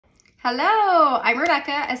Hello, I'm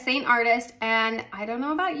Rebecca, a Seint artist, and I don't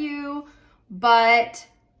know about you, but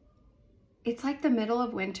it's like the middle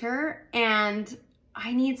of winter and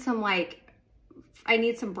I need some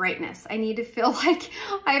brightness. I need to feel like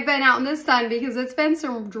I've been out in the sun because it's been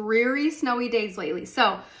some dreary, snowy days lately.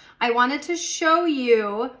 So I wanted to show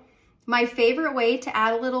you my favorite way to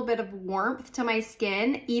add a little bit of warmth to my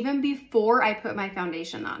skin even before I put my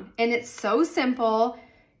foundation on. And it's so simple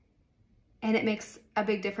and it makes a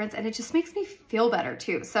big difference, and it just makes me feel better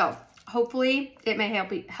too. So hopefully it may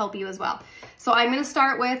help you as well. So I'm gonna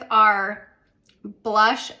start with our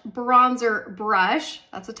blush bronzer brush.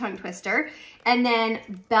 That's a tongue twister. And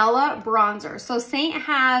then Bella bronzer. So Seint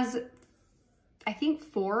has, I think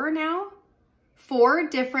four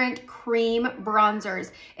different cream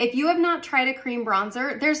bronzers. If you have not tried a cream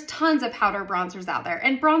bronzer, there's tons of powder bronzers out there,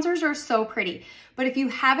 and bronzers are so pretty. But if you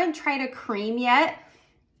haven't tried a cream yet,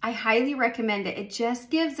 I highly recommend it. It just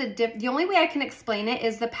gives a dip. The only way I can explain it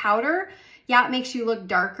is the powder, yeah, it makes you look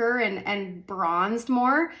darker and bronzed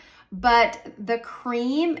more, but the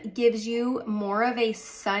cream gives you more of a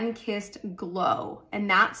sun-kissed glow. And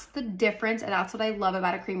that's the difference, and that's what I love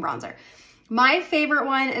about a cream bronzer. My favorite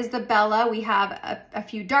one is the Bella. We have a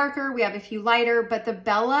few darker, we have a few lighter, but the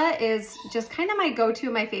Bella is just kind of my go-to,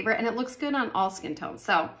 my favorite, and it looks good on all skin tones.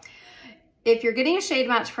 So if you're getting a shade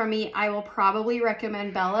match from me, I will probably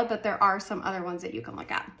recommend Bella, but there are some other ones that you can look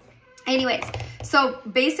at. Anyways, so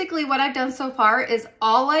basically what I've done so far is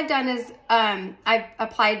all I've done is I've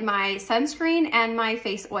applied my sunscreen and my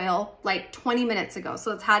face oil like 20 minutes ago.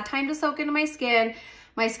 So it's had time to soak into my skin.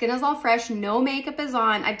 My skin is all fresh, no makeup is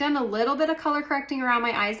on. I've done a little bit of color correcting around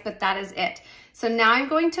my eyes, but that is it. So now I'm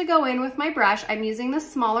going to go in with my brush. I'm using the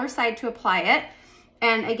smaller side to apply it.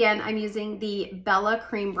 And again, I'm using the Bella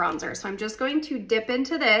Cream Bronzer. So I'm just going to dip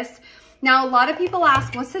into this. Now, a lot of people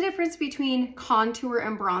ask, what's the difference between contour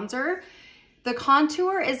and bronzer? The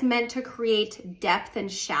contour is meant to create depth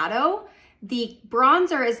and shadow. The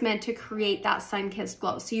bronzer is meant to create that sun-kissed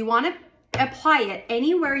glow. So you want to apply it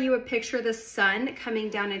anywhere you would picture the sun coming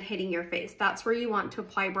down and hitting your face. That's where you want to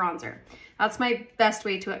apply bronzer. That's my best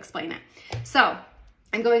way to explain it. So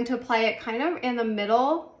I'm going to apply it kind of in the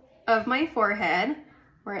middle of my forehead,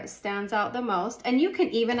 where it stands out the most. And you can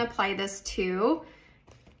even apply this too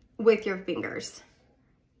with your fingers.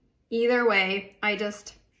 Either way, I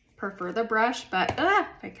just prefer the brush, but if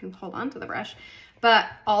I can hold on to the brush, but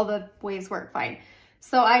all the ways work fine.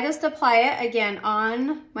 So I just apply it again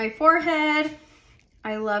on my forehead.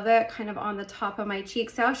 I love it kind of on the top of my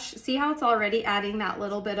cheeks. So see how it's already adding that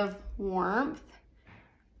little bit of warmth.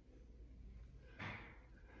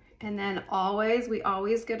 And then we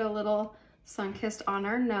always get a little sun-kissed on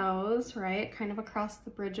our nose, right? Kind of across the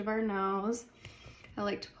bridge of our nose. I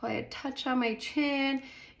like to apply a touch on my chin.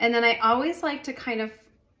 And then I always like to kind of,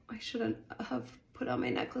 I shouldn't have put on my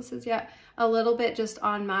necklaces yet, a little bit just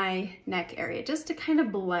on my neck area, just to kind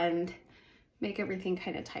of blend, make everything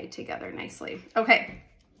kind of tied together nicely. Okay,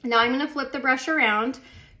 now I'm gonna flip the brush around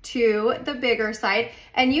to the bigger side,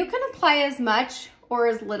 and you can apply as much or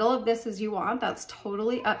as little of this as you want. That's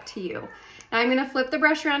totally up to you. Now I'm gonna flip the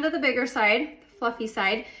brush around to the bigger side, fluffy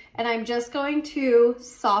side, and I'm just going to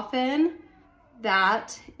soften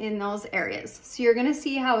that in those areas. So you're gonna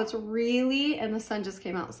see how it's really, and the sun just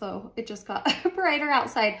came out, so it just got brighter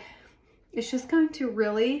outside. It's just going to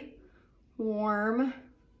really warm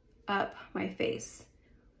up my face.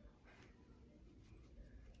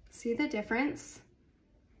 See the difference?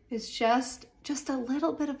 It's just a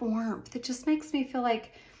little bit of warmth. It just makes me feel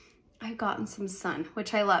like I've gotten some sun,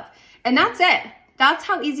 which I love. And that's it. That's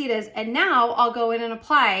how easy it is. And now I'll go in and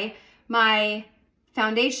apply my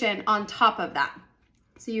foundation on top of that.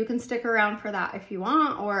 So you can stick around for that if you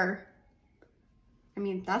want, or, I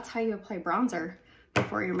mean, that's how you apply bronzer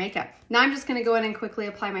before your makeup. Now I'm just gonna go in and quickly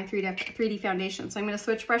apply my 3D foundation. So I'm gonna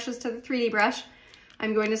switch brushes to the 3D brush.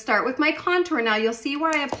 I'm going to start with my contour. Now you'll see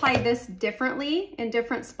where I apply this differently in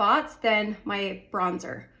different spots than my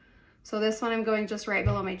bronzer. So this one I'm going just right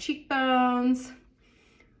below my cheekbones.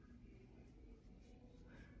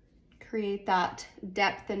 Create that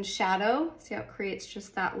depth and shadow. See how it creates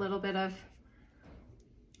just that little bit of,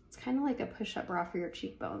 it's kind of like a push-up bra for your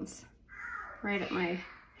cheekbones. Right at my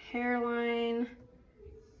hairline.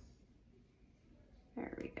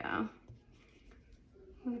 There we go. I'm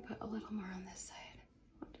gonna put a little more on this side.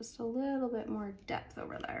 Just a little bit more depth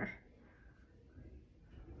over there.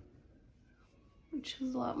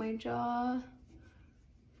 Chisel out my jaw.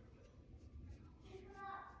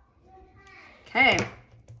 Okay,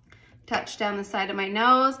 touch down the side of my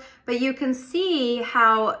nose, but you can see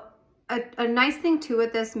how a nice thing too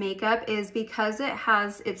with this makeup is because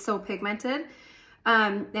it's so pigmented,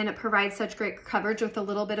 And it provides such great coverage with a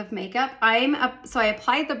little bit of makeup. So I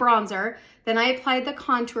applied the bronzer, then I applied the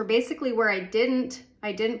contour basically where I didn't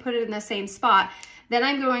put it in the same spot. Then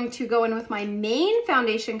I'm going to go in with my main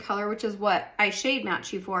foundation color, which is what I shade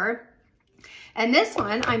match you for. And this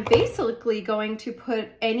one, I'm basically going to put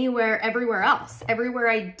everywhere else, everywhere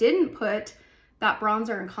I didn't put that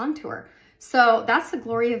bronzer and contour. So that's the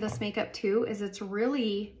glory of this makeup too, is it's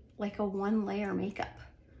really like a 1-layer makeup,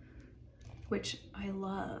 which I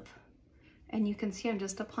love. And you can see I'm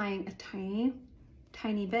just applying a tiny,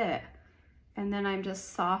 tiny bit. And then I'm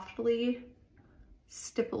just softly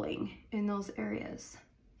stippling in those areas.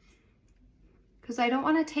 Because I don't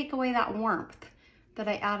want to take away that warmth that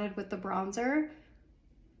I added with the bronzer,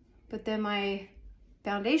 but then my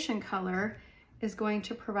foundation color is going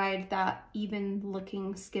to provide that even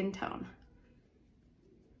looking skin tone.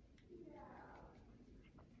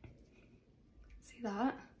 See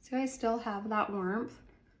that? See, I still have that warmth.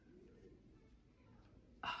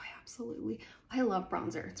 Oh, absolutely. I love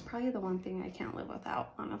bronzer. It's probably the one thing I can't live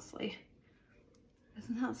without, honestly.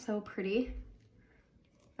 Isn't that so pretty?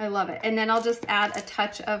 I love it. And then I'll just add a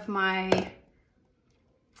touch of my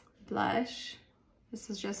blush. This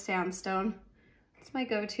is just Sandstone. It's my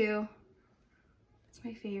go-to. It's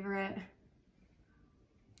my favorite.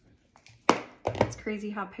 It's crazy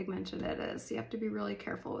how pigmented it is. You have to be really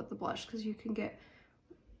careful with the blush because you can get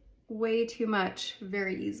way too much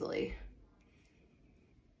very easily.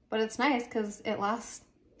 But it's nice because it lasts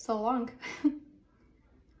so long.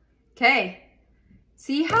 Okay.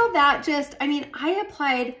 See how that just, I mean, I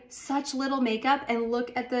applied such little makeup and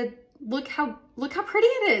look how pretty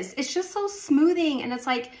it is. It's just so smoothing and it's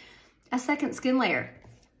like a second skin layer.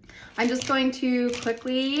 I'm just going to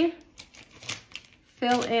quickly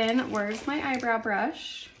fill in, where's my eyebrow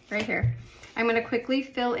brush? Right here. I'm gonna quickly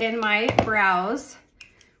fill in my brows.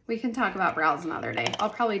 We can talk about brows another day. I'll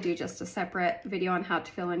probably do just a separate video on how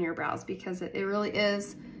to fill in your brows because it really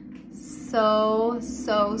is so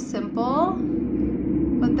simple.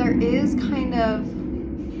 But there is kind of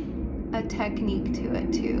a technique to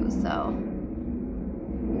it too, so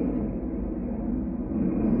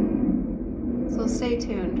stay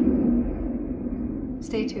tuned.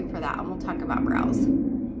 Stay tuned for that and we'll talk about brows.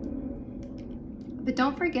 But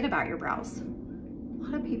don't forget about your brows. A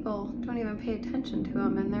lot of people don't even pay attention to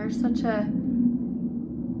them and they're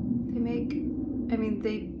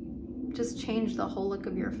they just change the whole look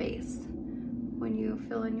of your face when you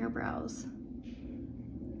fill in your brows.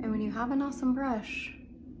 And when you have an awesome brush,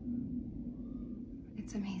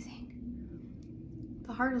 it's amazing.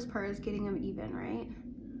 The hardest part is getting them even, right?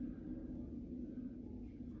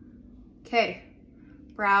 Okay,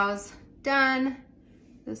 brows done.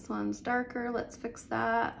 This one's darker, let's fix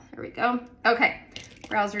that. There we go. Okay,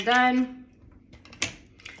 brows are done.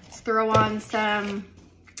 Let's throw on some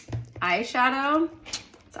eyeshadow.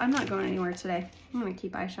 So I'm not going anywhere today. I'm gonna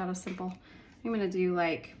keep eyeshadow simple. I'm gonna do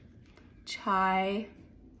like chai.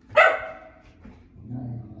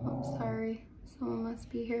 Oh, sorry, someone must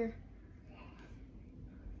be here.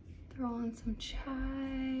 Throw on some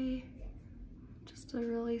chai. Just a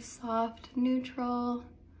really soft neutral.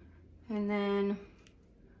 And then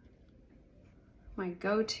my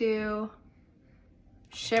go-to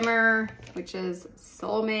shimmer, which is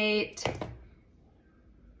Soulmate.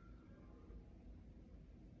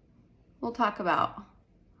 We'll talk about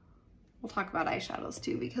eyeshadows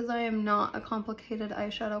too, because I am not a complicated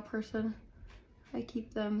eyeshadow person. I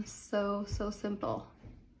keep them so simple.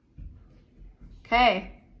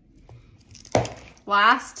 Okay.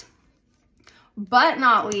 Last but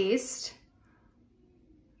not least,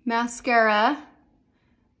 mascara.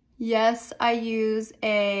 Yes, I use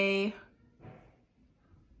a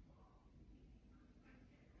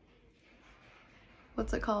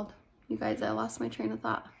what's it called? You guys, I lost my train of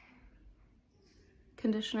thought.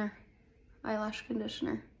 Conditioner, eyelash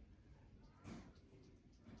conditioner.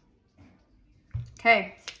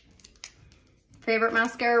 Okay. Favorite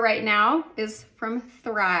mascara right now is from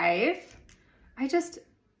Thrive.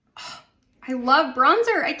 I love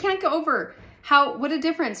bronzer. I can't go over what a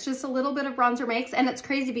difference just a little bit of bronzer makes. And it's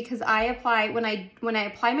crazy because when I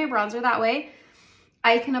apply my bronzer that way,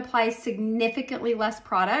 I can apply significantly less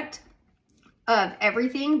product of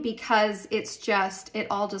everything because it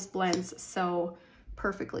all just blends so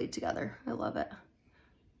perfectly together. I love it.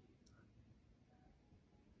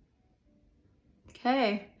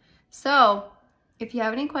 Okay, so if you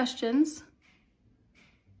have any questions,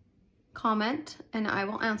 comment and I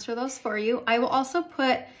will answer those for you. I will also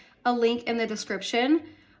put a link in the description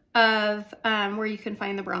of where you can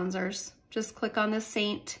find the bronzers. Just click on the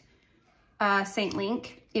Seint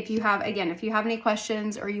link. If you have any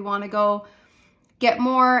questions or you want to go get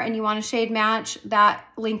more and you want a shade match, that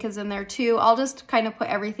link is in there too. I'll just kind of put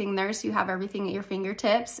everything there so you have everything at your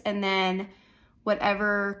fingertips, and then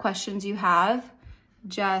whatever questions you have,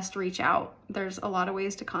 just reach out. There's a lot of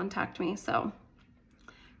ways to contact me, so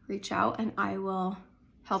reach out and I will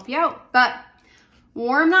help you out. But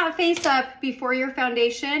warm that face up before your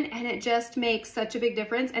foundation and it just makes such a big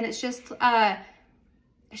difference. And it's just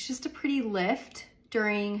a pretty lift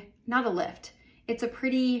during, not a lift, it's a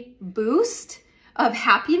pretty boost of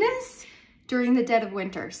happiness during the dead of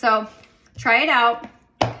winter. So try it out.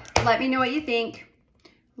 Let me know what you think.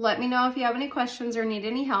 Let me know if you have any questions or need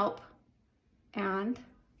any help. And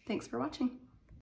thanks for watching.